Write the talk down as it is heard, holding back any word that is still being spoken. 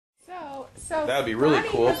So That would be really Bonnie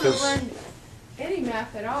cool, hasn't 'cause- learned any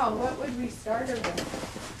math at all. What would we start her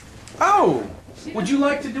with? Oh, would you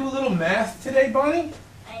like to do a little math today, Bonnie?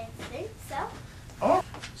 I think so. Oh.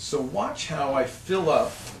 So watch how I fill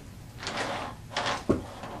up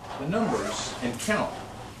the numbers and count.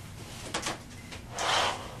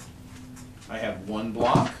 I have one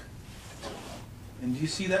block. And do you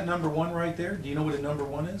see that number 1 right there? Do you know what a number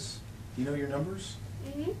 1 is? Do you know your numbers?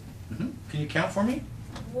 Can you count for me?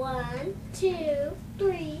 1, 2,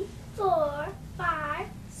 3, 4, 5,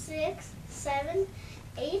 6, 7,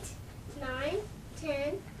 8, 9,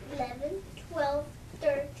 10, 11, 12,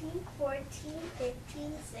 13, 14,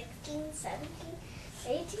 15, 16, 17,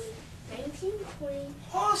 18, 19, 20.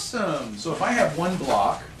 Awesome! So if I have one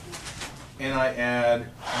block and I add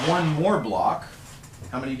one more block,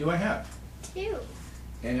 how many do I have? 2.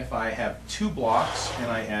 And if I have 2 blocks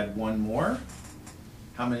and I add one more,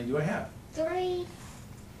 how many do I have? 3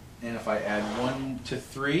 And if I add 1 to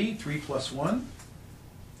 3, 3 plus 1,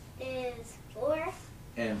 is 4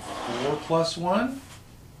 and 4 plus 1,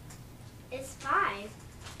 is 5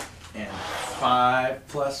 and 5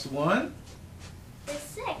 plus 1, is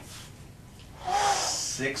 6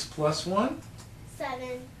 6 plus 1,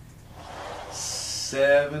 7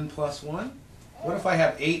 7 plus 1. What if I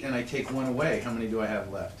have 8 and I take 1 away? How many do I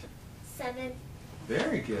have left? 7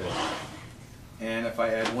 Very good. And if I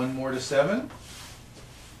add 1 more to 7,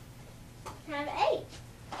 have 8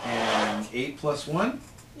 and 8 plus 1,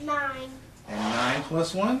 9 and 9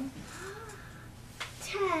 plus 1,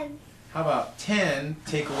 10 how about 10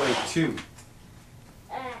 take away 2,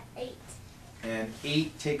 8 and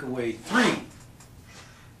 8 take away 3,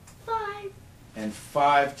 5 and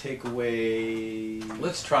 5 take away...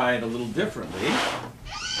 Let's try it a little differently.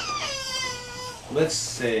 Let's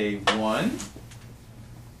say 1,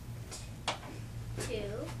 2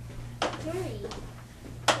 3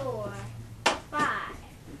 4 5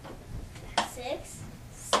 6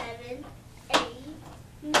 7 8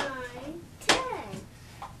 9 10.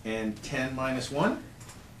 and 10 minus 1,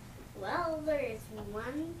 Well, there's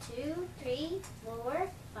 1 2 3 4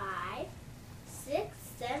 5 6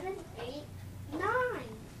 7 8 9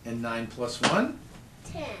 and 9 plus 1.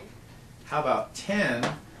 10. How about 10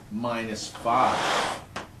 minus 5,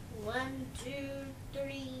 1 2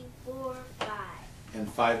 3 4 5 and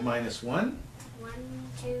 5 minus 1, 1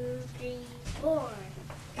 2 3 4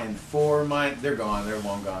 and 4 minus... They're gone, they're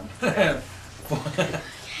long gone.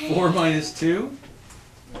 4 minus 2,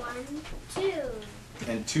 1 2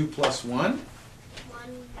 and 2 plus 1, 1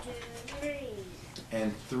 2 3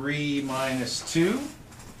 and 3 minus 2,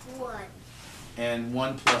 1 and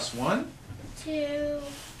 1 plus 1, 2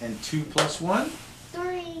 and 2 plus 1,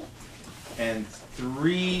 3 and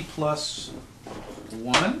 3 plus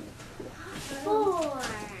 1, 4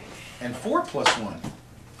 and 4 plus 1,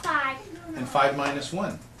 5 and 5 minus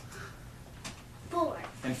 1, 4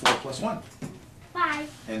 and 4 plus 1,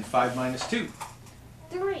 5 and 5 minus 2,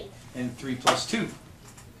 3 and 3 plus 2,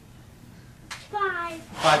 5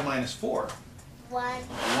 5 minus 4, 1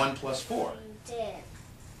 1 plus 4, 10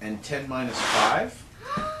 and 10 minus 5,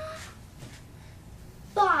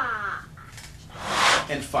 5.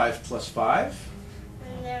 and 5 plus 5,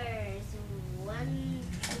 And there's 1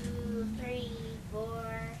 2 3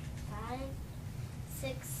 4 5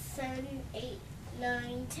 6 7 8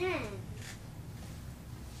 9 10.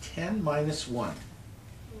 10 minus 1,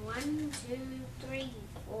 1 2 3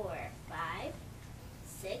 4 5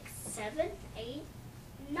 6 7 8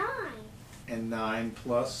 9. and 9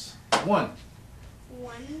 plus 1.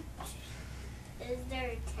 1. Is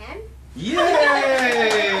there 10?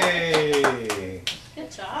 Yay!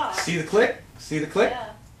 Good job. See the click? See the click? Yeah.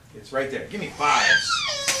 It's right there. Give me 5s.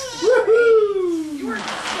 You were so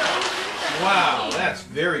good. Wow, that's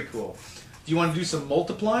very cool. Do you want to do some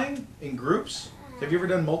multiplying in groups? Have you ever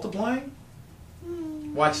done multiplying?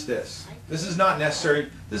 Watch this. This is not necessary.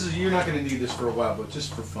 You're not going to need this for a while, but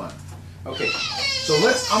just for fun. Okay, so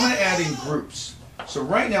I'm going to add in groups. So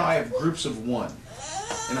right now I have groups of 1.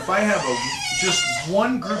 And if I have just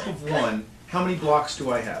one group of 1, how many blocks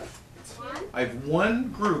do I have? 1. I have one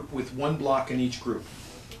group with 1 block in each group.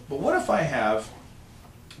 But what if I have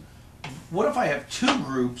 2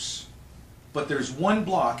 groups, but there's 1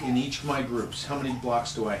 block in each of my groups? How many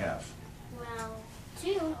blocks do I have? Well,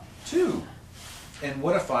 2. 2. And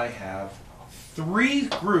what if I have 3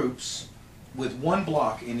 groups with 1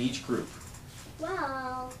 block in each group?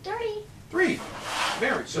 Well, 3. 3.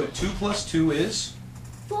 So 2 plus 2 is?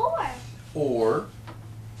 4. Or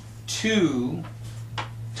 2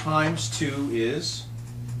 times 2 is?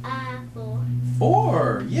 4.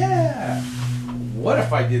 4. Yeah. What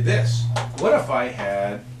if I did this? What if I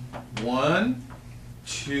had 1,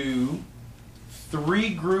 2,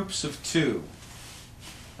 3 groups of 2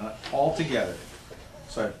 all together.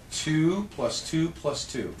 So I have 2 plus 2 plus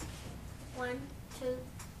 2. 1, 2,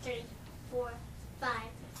 3, 4, 5,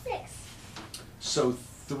 6. So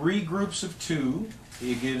 3 groups of 2,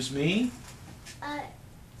 it gives me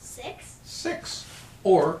 6. 6.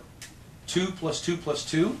 Or 2 plus 2 plus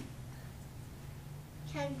 2.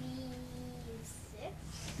 Can be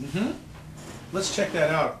 6. Let's check that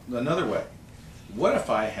out another way. What if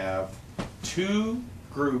I have 2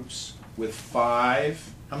 groups with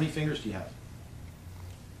 5, how many fingers do you have?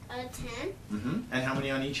 10. And how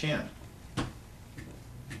many on each hand? 5.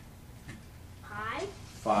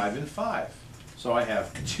 5 and 5. So I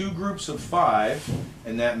have 2 groups of 5,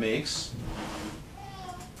 and that makes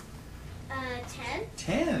 10.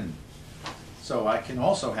 10. So I can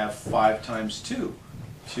also have 5 times 2.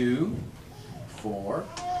 2, 4,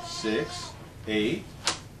 6, 8.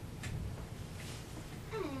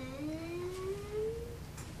 And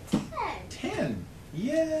 10. 10.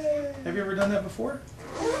 Yay! Have you ever done that before?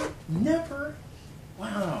 Never.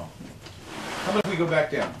 Wow. How about if we go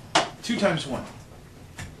back down? 2 times 1.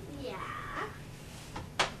 Yeah.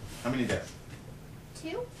 How many there?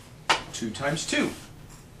 2. 2 times 2.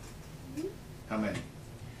 How many?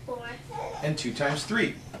 4. And 2 times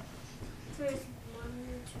 3. There's 1,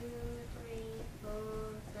 2, 3, 4,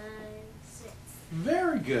 5, 6.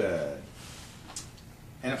 Very good.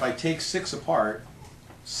 And if I take 6 apart,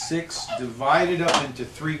 6 divided up into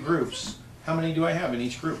 3 groups, how many do I have in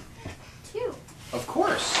each group? 2. Of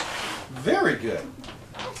course. Very good.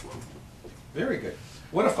 Very good.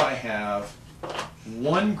 What if I have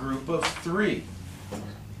 1 group of 3?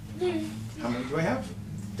 How many do I have?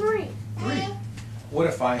 3. 3. What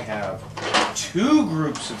if I have 2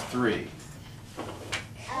 groups of 3?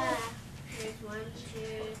 There's 1, 2,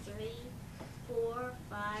 3, 4,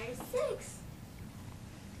 5, 6.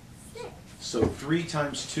 6. So 3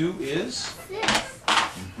 times 2 is? 6.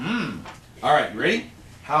 All right, you ready?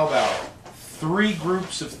 How about 3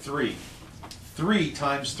 groups of 3? 3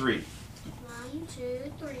 times 3. 1,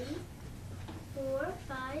 2, 3, 4,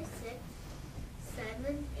 5, 6,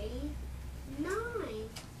 7, 8, 9.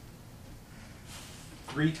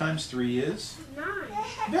 3 times 3 is? 9.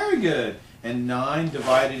 Very good. And 9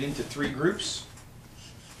 divided into 3 groups?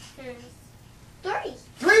 There's 3.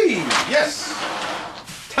 3! Yes!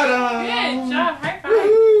 Ta-da! Good job. High five.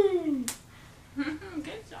 Woo-hoo!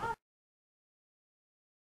 Good job.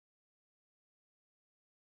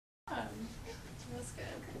 That's good.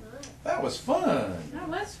 That was fun. That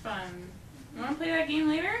was fun. You want to play that game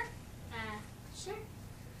later? Sure.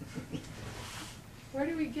 Where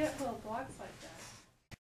do we get little blocks like that?